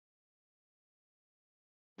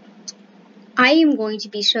I am going to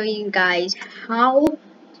be showing you guys how to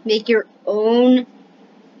make your own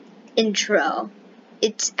intro.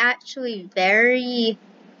 It's actually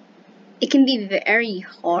it can be very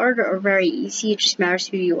hard or very easy. It just matters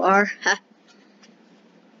who you are.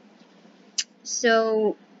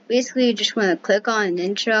 So basically you just want to click on an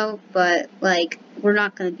intro, but we're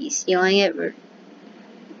not going to be stealing it.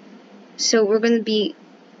 So we're going to be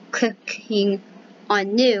clicking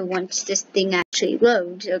on new once this thing actually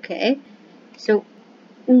loads, okay? So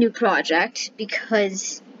new project,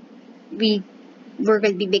 because we're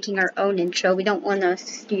going to be making our own intro. We don't want to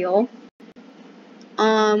steal.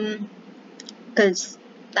 Because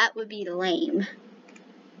that would be lame.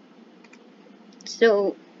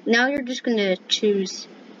 So now you're just going to choose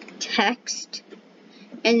text.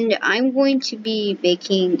 And I'm going to be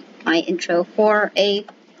making my intro for a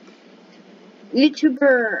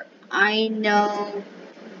YouTuber I know,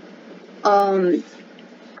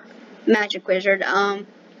 Magic Wizard.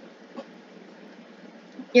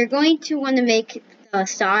 You're going to want to make the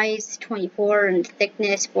size 24 and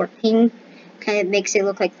thickness 14. Kind of makes it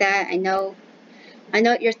look like that. I know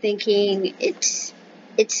what you're thinking. It's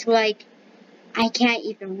like, I can't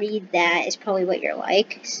even read that, is probably what you're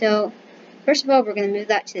like. So first of all, we're going to move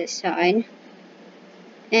that to the side.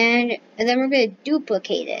 And then we're going to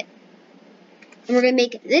duplicate it. And we're going to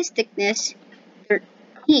make this thickness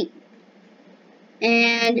 13.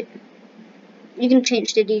 And you can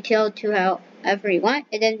change the detail to however you want.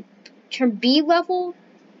 And then turn B level.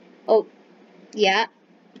 Oh, yeah.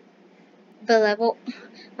 The level.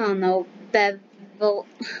 I don't know. Bevel.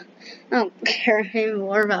 I don't care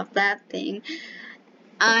anymore about that thing.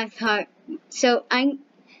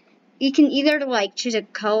 You can either choose a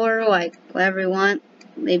color, whatever you want,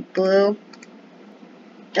 like blue.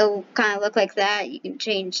 It'll kind of look like that. You can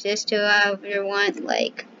change this to however you want,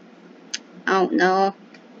 I don't know,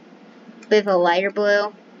 with a lighter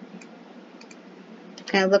blue.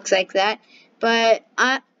 Kind of looks like that. But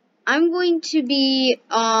I'm going to be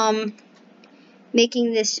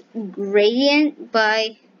making this gradient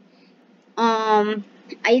by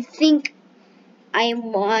I think I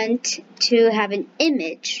want to have an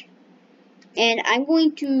image. And I'm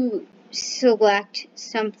going to select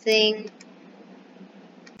something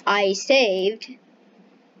I saved,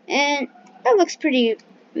 and that looks pretty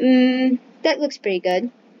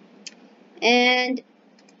good. And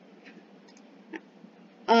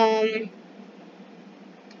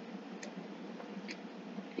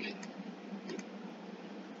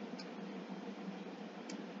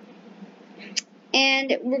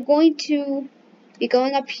and we're going to be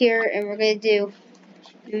going up here, and we're going to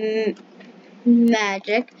do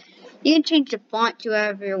magic. You can change the font to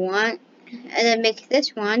whatever you want, and then make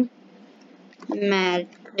this one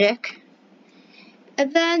magic,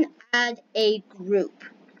 and then add a group.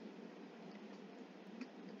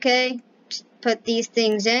 Okay, just put these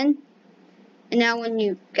things in, and now when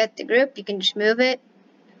you get the group, you can just move it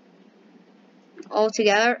all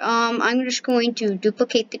together. I'm just going to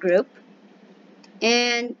duplicate the group,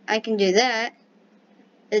 and I can do that.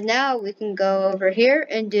 And now we can go over here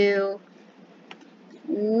and do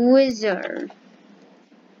wizard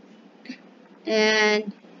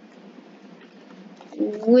and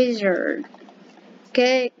wizard.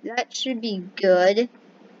 Okay, that should be good.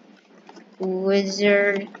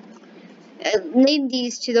 Wizard. Name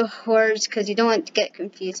these to the words because you don't want it to get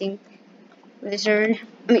confusing. Wizard.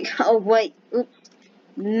 Oh wait. Oops.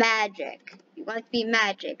 Magic. You want it to be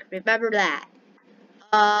magic. Remember that.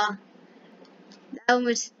 That one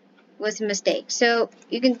was a mistake. So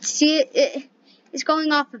you can see it's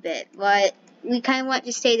going off a bit, but we kind of want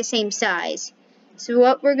to stay the same size. So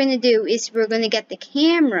what we're going to do is we're going to get the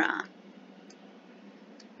camera.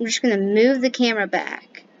 I'm just going to move the camera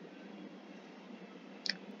back.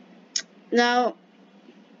 Now,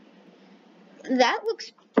 that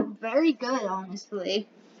looks very good, honestly.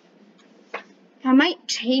 I might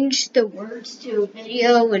change the words to a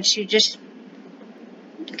video, which you just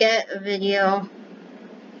get a video,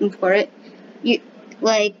 import it.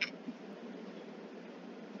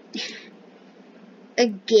 A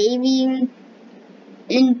gaming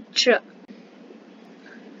intro.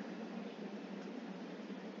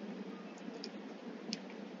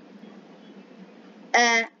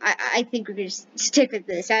 I think we're gonna stick with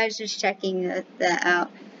this. I was just checking that out.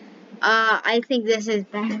 I think this is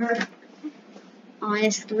better,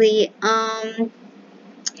 honestly. As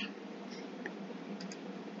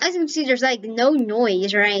you can see, there's no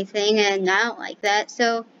noise or anything, and I don't like that.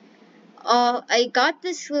 So, I got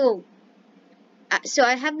this little. So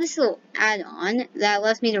I have this little add-on that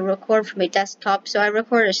allows me to record from my desktop. So I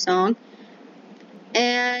record a song,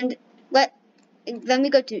 and let me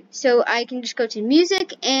go to, so I can just go to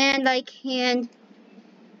music and I can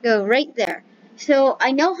go right there. So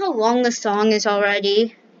I know how long the song is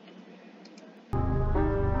already.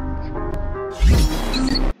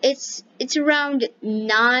 It's around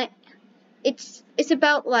 9, it's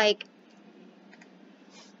about like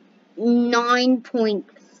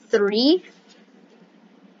 9.3.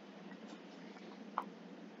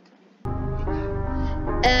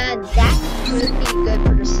 That should be good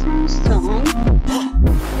for the song.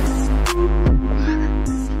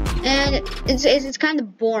 And it's kind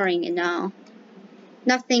of boring, you know.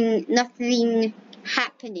 Nothing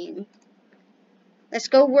happening. Let's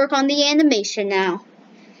go work on the animation now.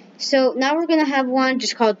 So now we're gonna have one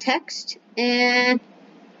just called text, and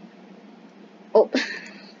oh,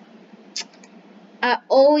 I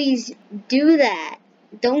always do that.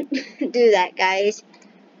 Don't do that, guys.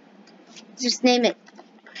 Just name it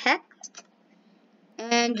text,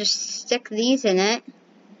 and just stick these in it.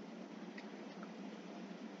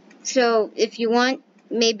 So if you want,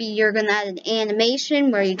 maybe you're gonna add an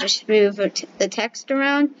animation where you just move the text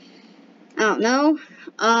around. I don't know.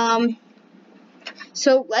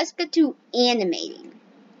 So let's get to animating.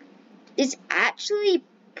 It's actually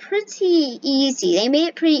pretty easy. They made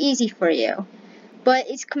it pretty easy for you. But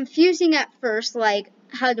it's confusing at first, like,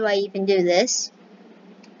 how do I even do this?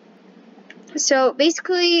 So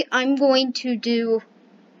basically, I'm going to do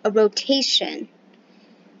a rotation.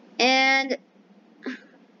 And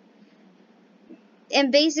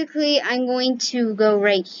basically, I'm going to go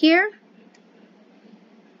right here.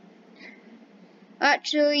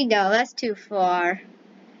 Actually, no, that's too far.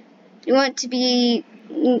 You want to be,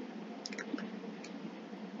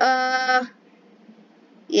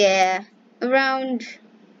 yeah, around,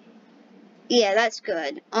 yeah, that's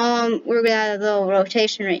good. We're gonna add a little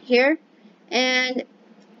rotation right here. And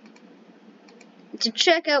to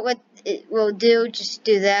check out what it will do, just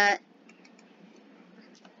do that.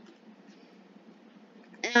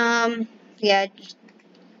 Yeah,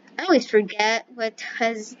 I always forget what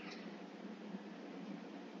does.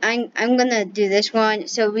 I'm gonna do this one.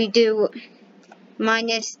 So we do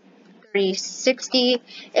minus 360.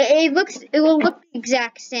 It will look the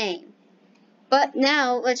exact same. But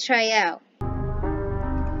now let's try out.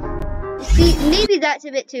 See, maybe that's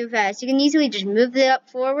a bit too fast. You can easily just move it up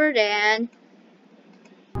forward and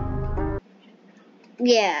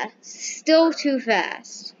yeah, still too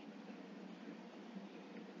fast.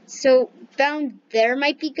 So down there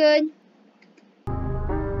might be good.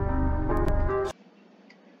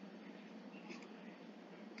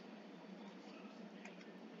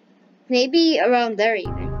 Maybe around there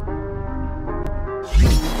even.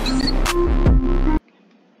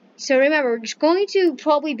 So remember, it's going to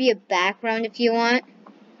probably be a background if you want.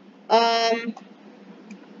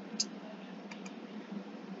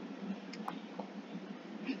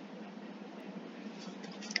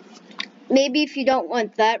 Maybe if you don't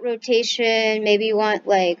want that rotation, maybe you want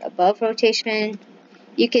like above rotation,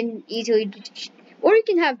 you can easily, or you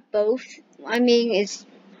can have both. I mean, it's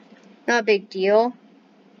not a big deal.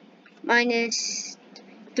 Minus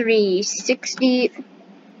 360,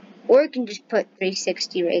 or you can just put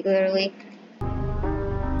 360 regularly.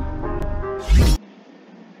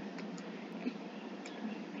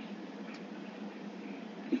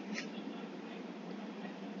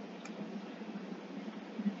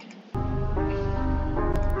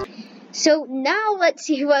 So now let's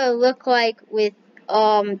see what it'll look like with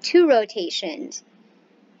 2 rotations.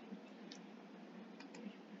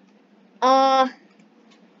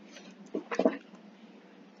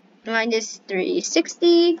 Minus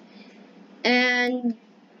 360 and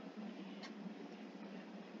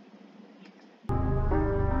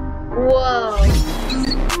whoa.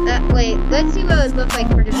 Wait, let's see what it would look like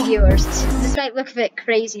for the viewers. This might look a bit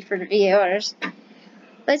crazy for the viewers.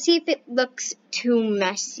 Let's see if it looks too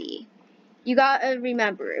messy. You gotta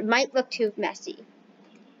remember, it might look too messy.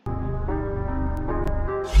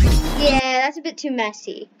 Yeah, that's a bit too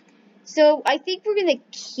messy. So I think we're gonna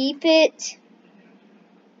keep it.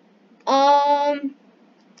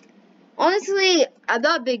 Honestly, I'm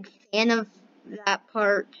not a big fan of that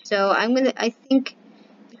part, so I think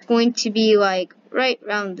it's going to be like right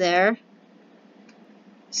around there.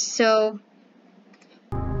 So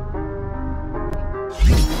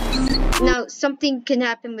now something can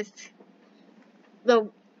happen with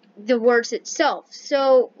the words itself.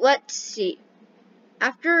 So let's see.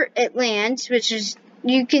 After it lands, which is,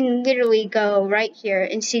 you can literally go right here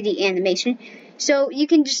and see the animation. So you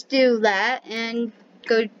can just do that and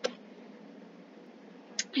go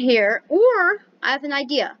here. Or I have an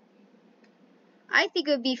idea. I think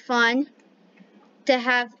it would be fun to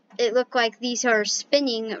have it look like these are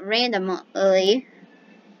spinning randomly.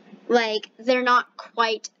 Like, they're not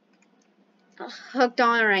quite hooked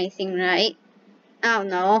on or anything, right? I don't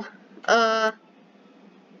know. Let's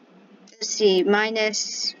see,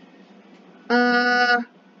 minus,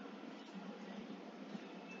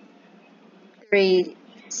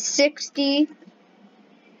 360,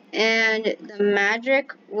 and the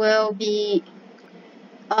magic will be,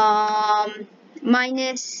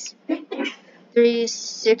 minus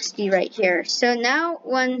 360 right here. So now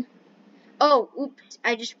when, oh, oops,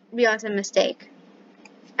 I just realized a mistake.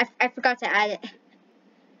 I forgot to add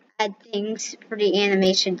things for the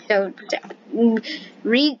animation, so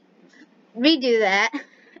redo that.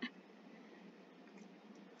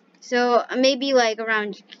 So maybe like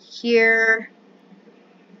around here,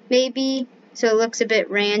 maybe, so it looks a bit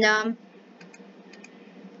random.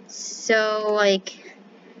 So like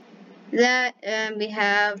that, and we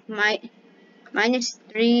have minus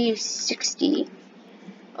 360.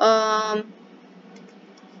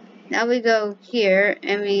 Now we go here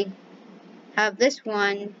and we have this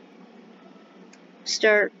one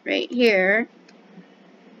start right here.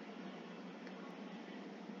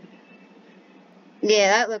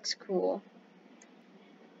 Yeah, that looks cool.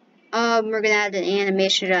 We're gonna add an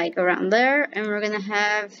animation like around there, and we're gonna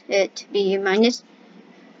have it be minus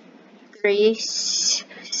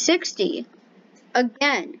 360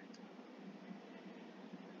 again.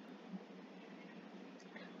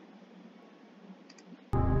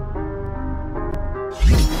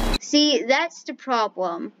 See, that's the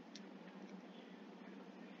problem.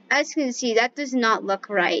 As you can see, that does not look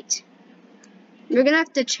right. We're gonna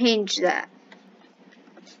have to change that.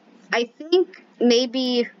 I think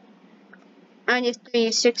maybe minus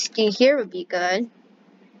 360 here would be good.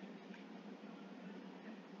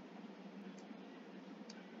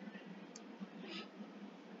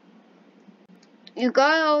 You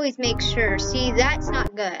gotta always make sure. See, that's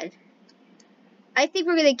not good. I think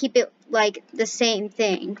we're gonna keep it like the same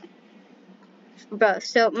thing for both.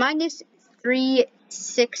 So minus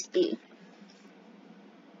 360.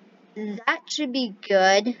 That should be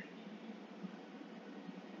good.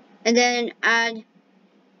 And then add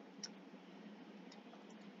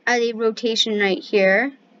a rotation right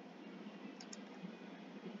here.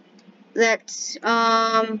 Let's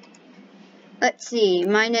see,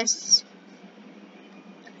 minus,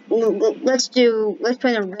 let's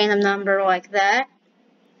put a random number like that.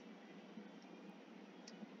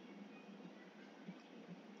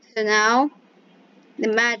 So now, the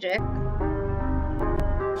magic.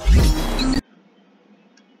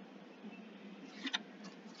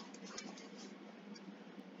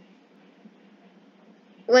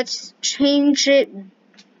 Let's change it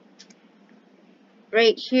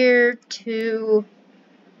right here to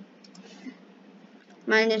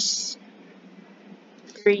minus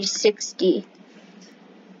 360.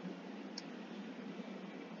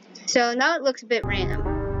 So now it looks a bit random.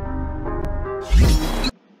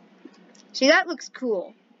 See, that looks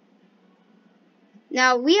cool.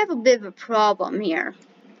 Now we have a bit of a problem here.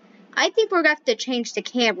 I think we're gonna have to change the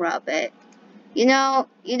camera a bit. You know,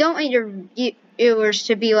 you don't want your viewers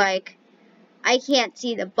to be like, I can't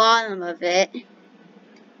see the bottom of it.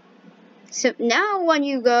 So now when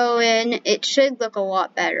you go in, it should look a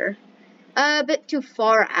lot better. A bit too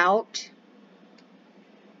far out.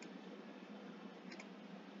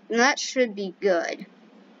 And that should be good.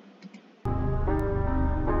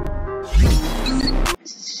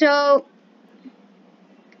 So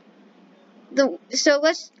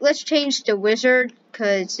let's change the wizard,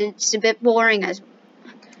 because it's a bit boring.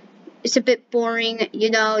 You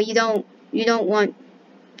know, you don't want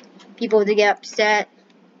people to get upset.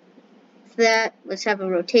 For that, let's have a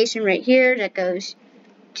rotation right here that goes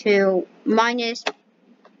to minus,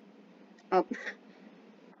 oh,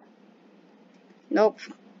 nope.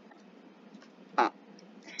 Oh.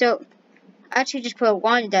 So actually just put a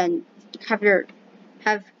 1, then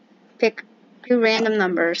pick 2 random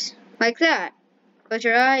numbers like that. Close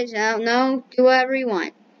your eyes. I don't know. Do whatever you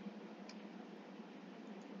want.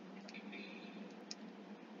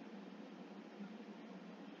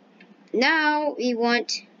 Now we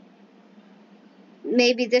want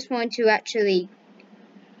maybe this one to actually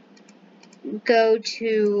go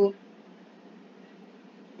to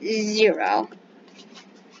 0.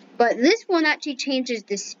 But this one actually changes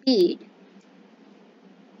the speed.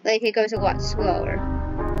 Like, it goes a lot slower.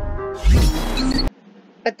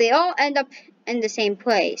 But they all end up in the same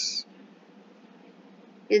place.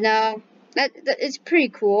 You know, that it's pretty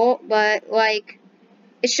cool, but like,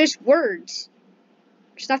 it's just words.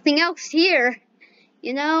 There's nothing else here.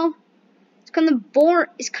 You know, it's kind of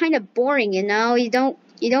boring. You know, you don't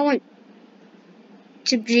want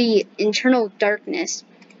to be internal darkness.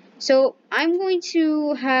 So I'm going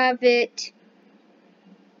to have it,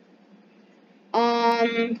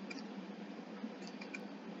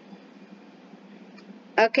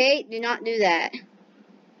 okay, do not do that.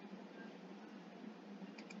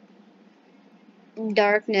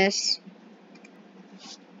 Darkness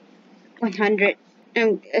 100.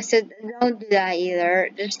 So don't do that either.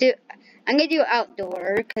 Just do. I'm gonna do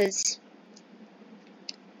outdoor because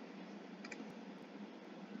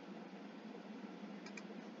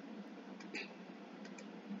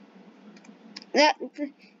that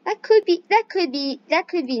could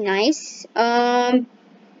be nice.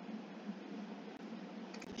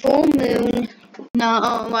 Full moon.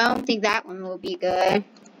 No, I don't think that one will be good.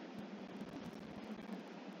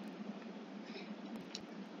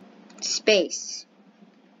 Space.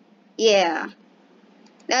 Yeah,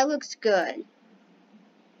 that looks good.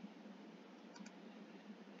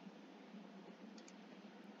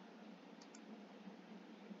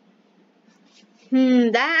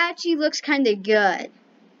 That actually looks kind of good.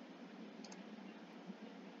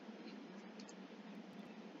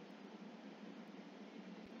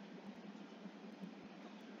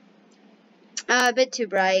 A bit too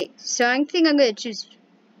bright. So I think I'm gonna choose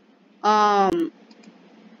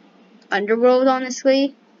Underworld,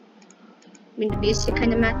 honestly. I mean, the music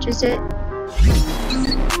kind of matches it.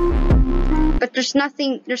 But there's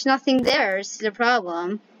nothing there, is the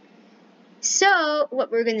problem. So,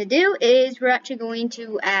 what we're gonna do is we're actually going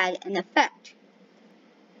to add an effect.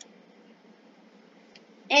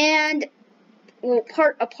 And, well,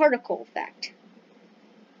 a particle effect.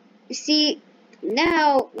 You see,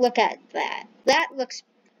 now look at that. That looks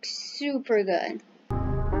super good.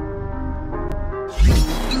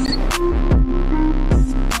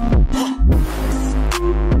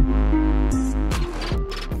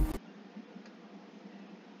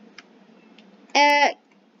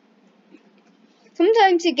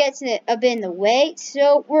 Sometimes it gets a bit in the way,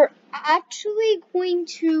 so we're actually going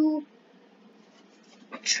to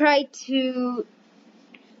try to...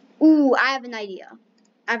 Ooh, I have an idea.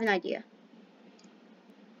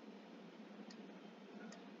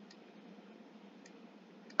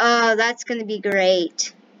 Oh, that's gonna be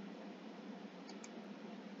great.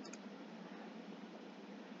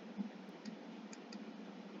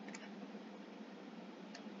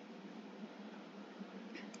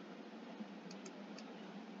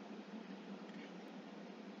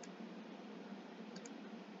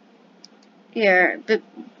 Here, but...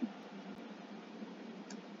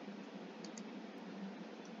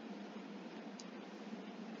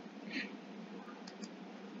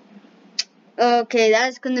 Okay,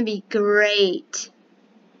 that's gonna be great.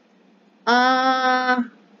 How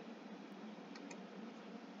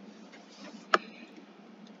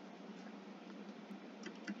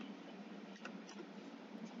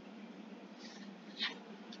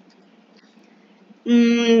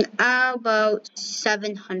about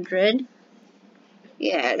 700?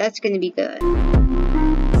 Yeah, that's gonna be good.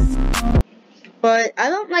 But I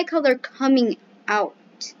don't like how they're coming out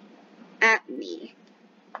at me.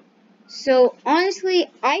 So, honestly,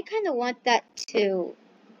 I kind of want that to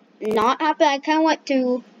not happen. I kind of want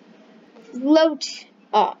to float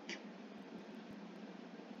up.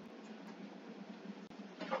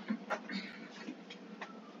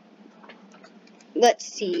 Let's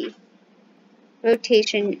see.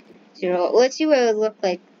 Rotation 0. Let's see what it would look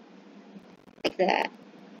like that.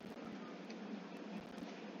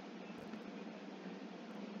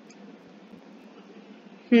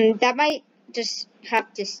 That might just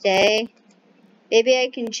have to stay. Maybe I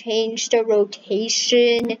can change the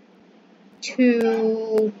rotation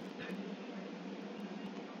to...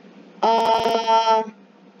 I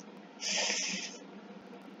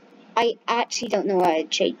actually don't know how to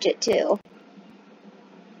change it to.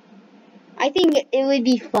 I think it would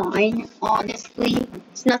be fine, honestly.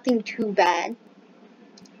 It's nothing too bad.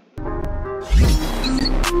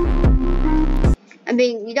 I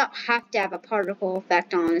mean, you don't have to have a particle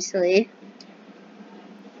effect, honestly.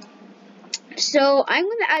 So, I'm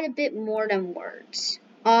going to add a bit more than words.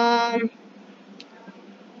 I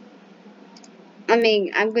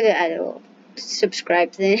mean, I'm going to add a little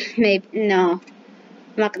subscribe thing. Maybe, no.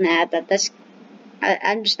 I'm not going to add that.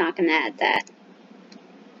 I'm just not going to add that.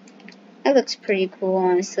 That looks pretty cool,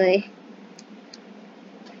 honestly.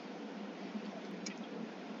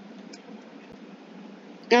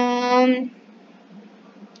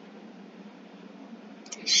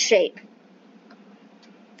 Shape.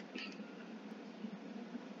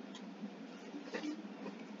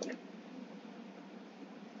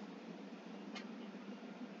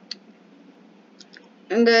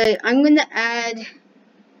 I'm gonna add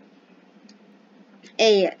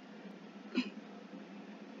a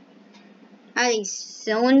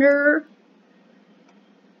cylinder.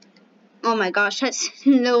 Oh my gosh, that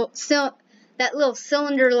little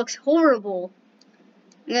cylinder looks horrible.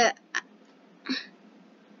 Yeah,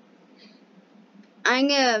 I'm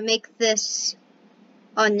gonna make this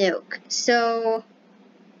a nuke. So,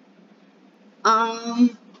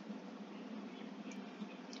 I'm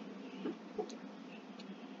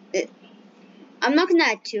not gonna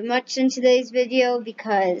add too much in today's video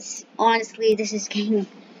because honestly, this is getting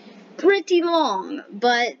pretty long.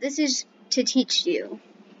 But this is to teach you.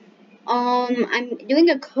 I'm doing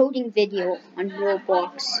a coding video on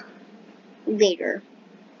Roblox later.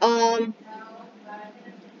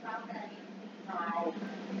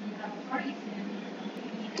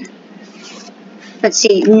 Let's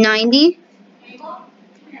see, 90.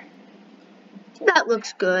 That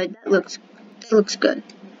looks good. That looks good.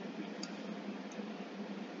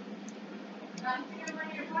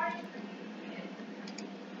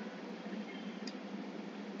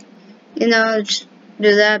 You know, just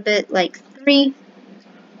do that bit like 3.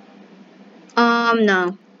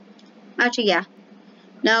 No. Actually, yeah.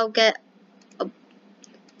 Now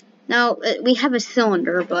we have a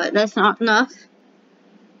cylinder, but that's not enough.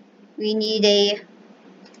 We need a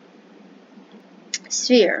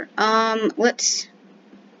sphere. The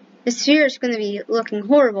sphere is going to be looking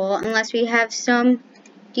horrible unless we have some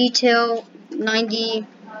detail. 90.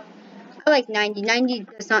 I like 90. 90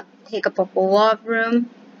 does not take up a whole lot of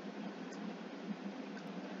room.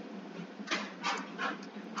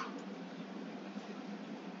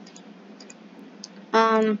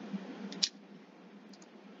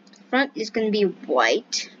 Front is going to be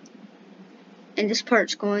white, and this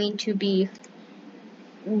part's going to be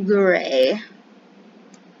gray.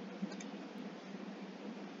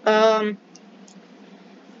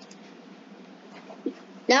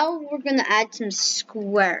 Now we're going to add some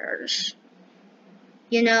squares.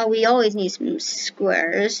 You know, we always need some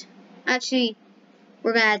squares. Actually,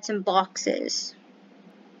 we're going to add some boxes.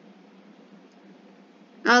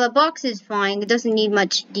 Now the box is fine. It doesn't need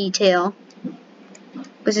much detail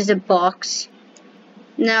because it's a box.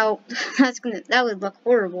 Now that would look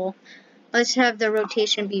horrible. Let's have the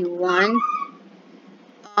rotation be 1.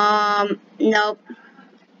 Nope.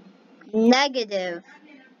 Negative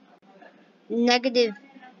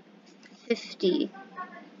 50.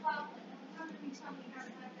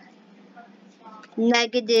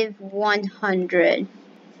 Negative 100.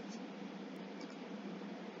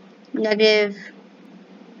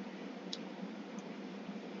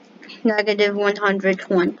 Negative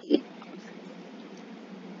 120.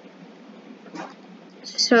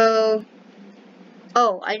 So,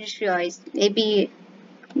 oh, I just realized maybe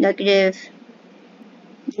negative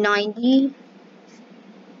 90.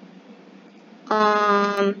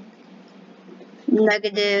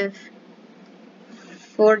 Negative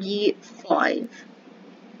 45.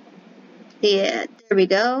 Yeah, there we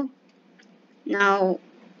go. Now,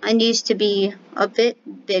 I need to be a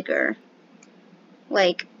bit bigger.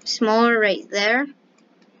 Like, smaller right there.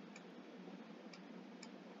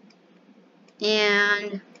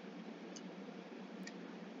 And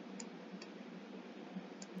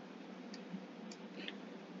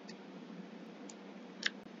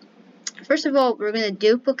first of all, we're going to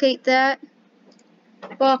duplicate that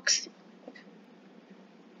box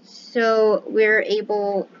so we're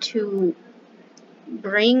able to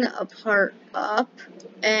bring a part up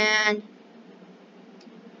and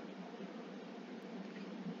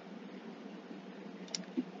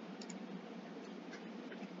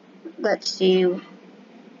let's see,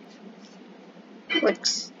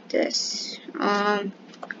 what's this?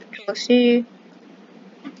 Control C,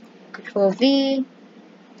 Control V.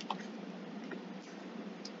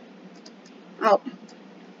 Oh,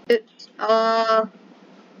 oops.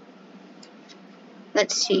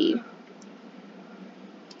 Let's see.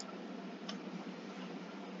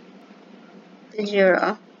 The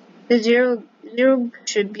 0. The 0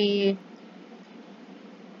 should be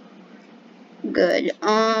good.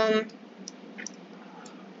 Now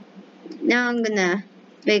I'm gonna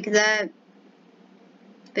make that a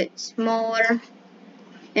bit smaller,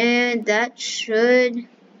 and that should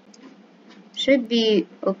be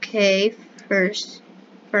okay.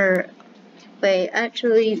 Wait,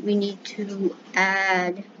 actually we need to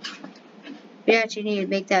add. We actually need to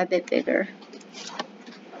make that a bit bigger.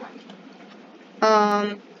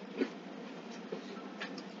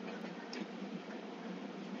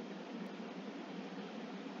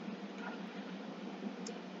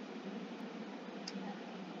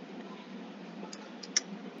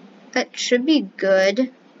 That should be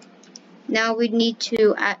good. Now we need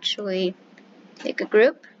to actually make a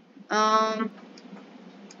group.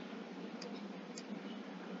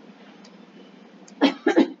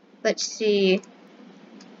 let's see,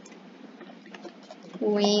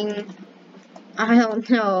 wing, I don't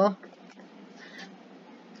know,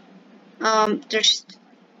 just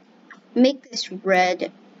make this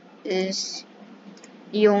red is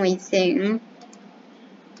the only thing.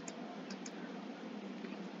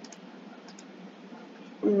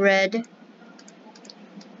 Red,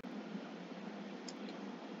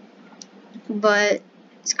 but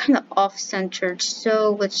it's kind of off-centered,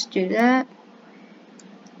 so let's do that.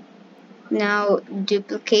 Now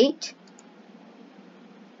duplicate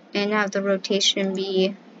and have the rotation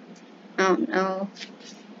be, I don't know,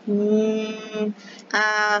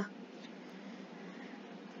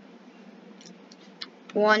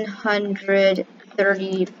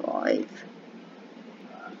 135.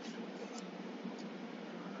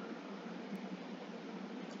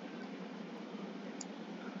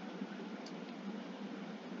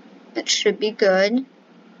 That should be good.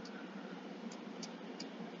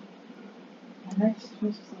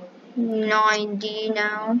 90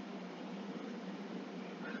 now.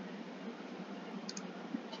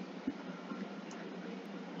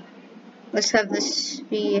 Let's have this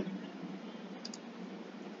be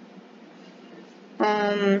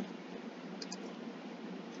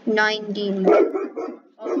 90 more.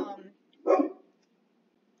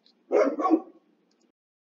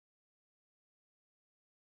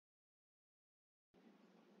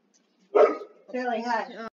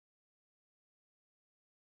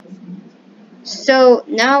 So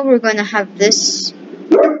now we're gonna have this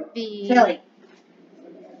be Chili.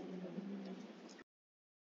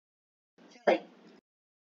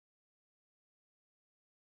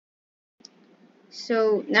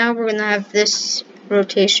 So now we're gonna have this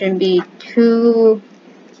rotation be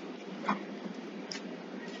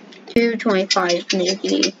 225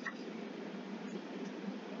 maybe.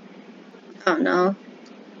 I don't know.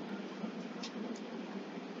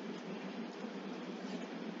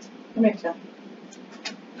 That makes sense.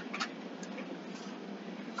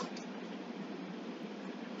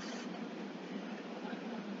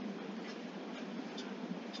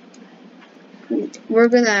 We're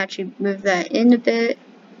gonna actually move that in a bit.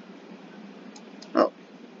 Oh.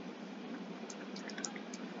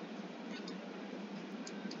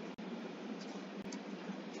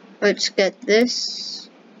 Let's get this.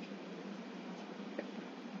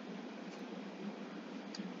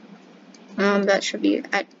 That should be,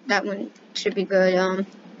 that one should be good.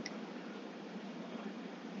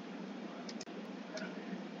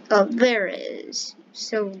 Oh, there it is.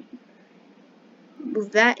 So,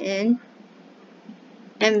 move that in.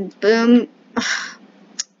 And boom.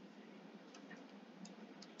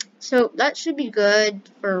 So, that should be good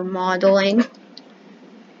for modeling.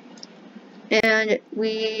 And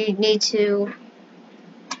we need to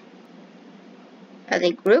add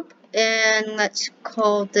a group. And let's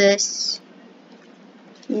call this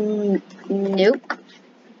Nuke.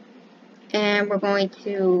 And we're going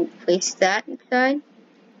to place that inside.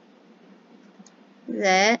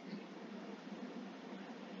 That.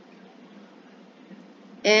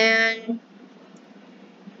 And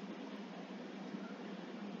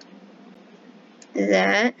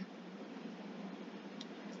that.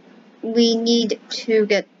 We need to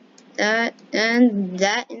get that and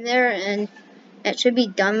that in there, and that should be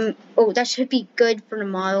done. Oh, that should be good for the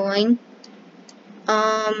modeling.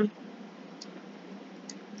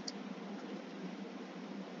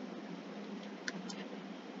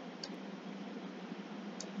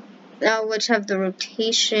 Now let's have the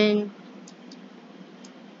rotation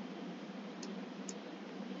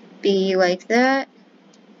be like that.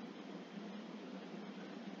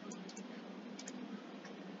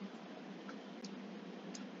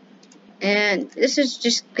 And this is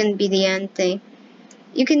just going to be the end thing.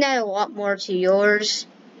 You can add a lot more to yours.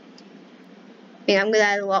 I mean, I'm going to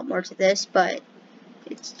add a lot more to this, but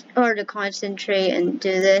it's hard to concentrate and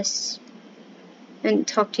do this and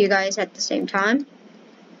talk to you guys at the same time.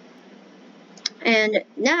 And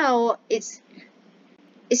now it's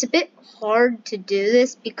a bit hard to do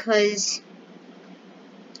this because,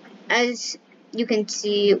 as you can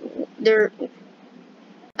see, there.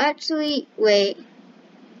 Actually, wait.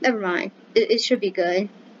 Never mind. It should be good.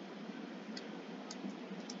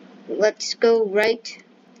 Let's go right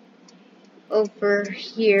over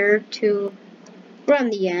here to run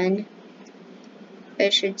the end, I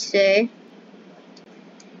should say.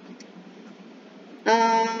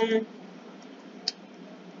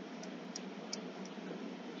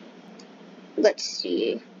 Let's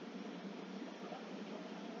see.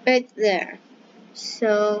 Right there.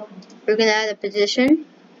 So, we're gonna add a position.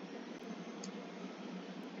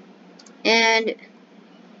 And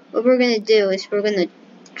what we're gonna do is we're gonna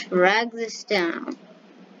drag this down.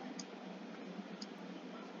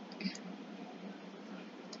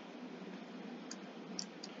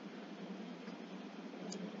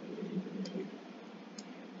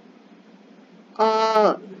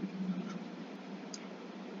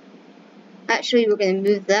 Actually, we're going to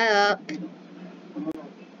move that up.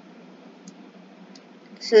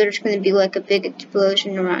 So there's going to be like a big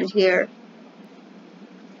explosion around here.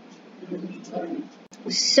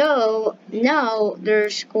 So now we're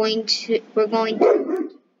going to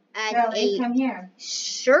add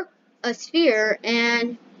a sphere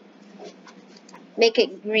and make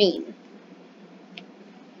it green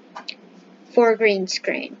for a green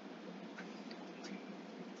screen.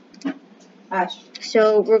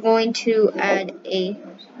 So we're going to add a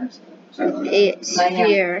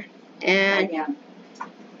sphere, and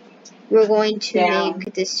we're going to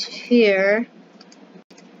make the sphere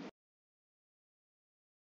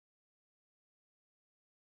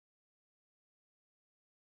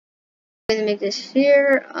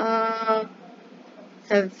have,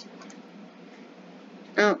 I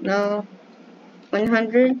don't know,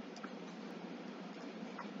 100.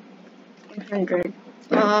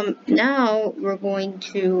 Now we're going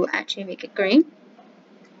to actually make it green.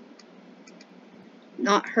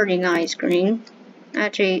 Not hurting eyes green.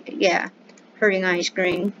 Actually, yeah, hurting eyes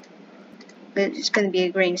green. But it's going to be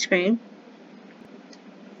a green screen.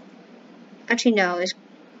 Actually, no, it's,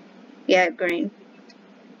 yeah, green.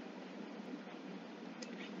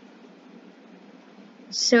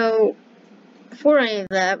 So, for any of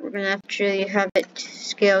that, we're going to actually have it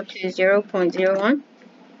scale to 0.01.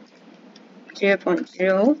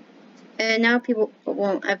 0.0, and now people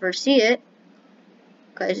won't ever see it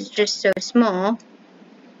because it's just so small.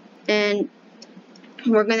 And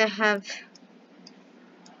we're gonna have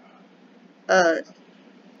we're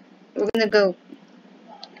gonna go,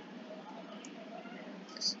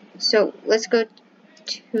 so let's go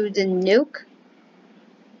to the nuke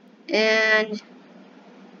and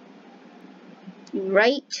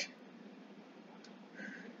right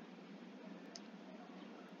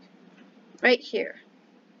here.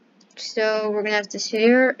 So we're gonna have the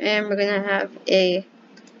sphere, and we're gonna have a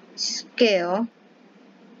scale,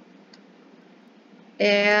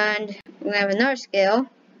 and we're gonna have another scale.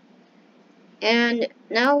 And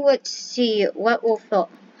now let's see what will fill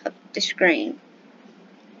up the screen.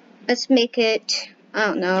 Let's make it, I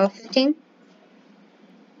don't know, 15?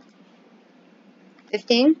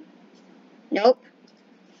 15? Nope.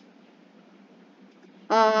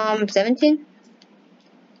 17?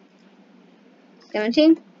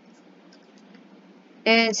 17?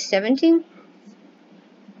 And 17?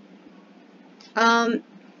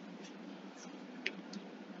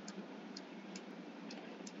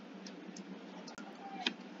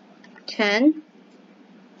 10?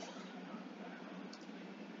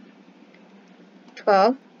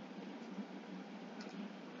 12?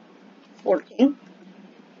 14?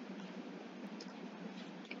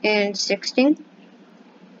 And 16?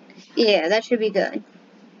 Yeah, that should be good.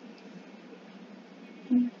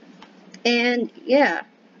 And yeah,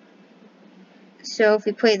 so if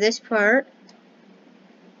we play this part,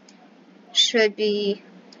 should be,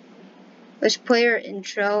 let's play our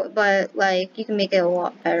intro, but like you can make it a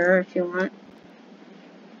lot better if you want.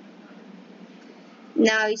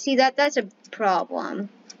 Now you see that's a problem,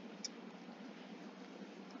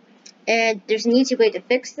 and there's an easy way to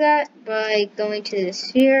fix that by going to the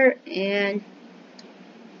sphere and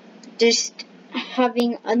just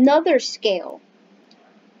having another scale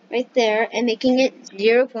right there and making it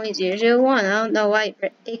 0.001. I don't know why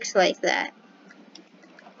it aches like that.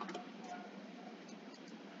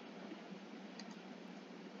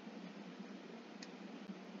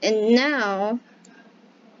 And now,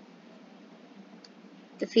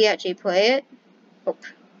 if we actually play it, oh,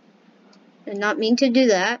 did not mean to do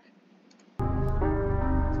that.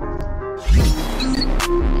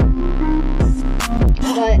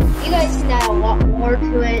 But you guys can add a lot more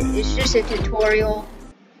to it. It's just a tutorial.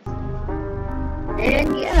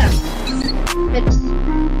 And yeah, that's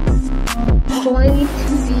going to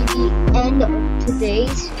be the end of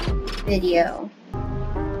today's video.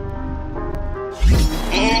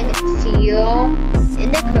 And see you all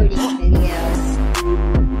in the coding video.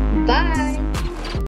 Bye!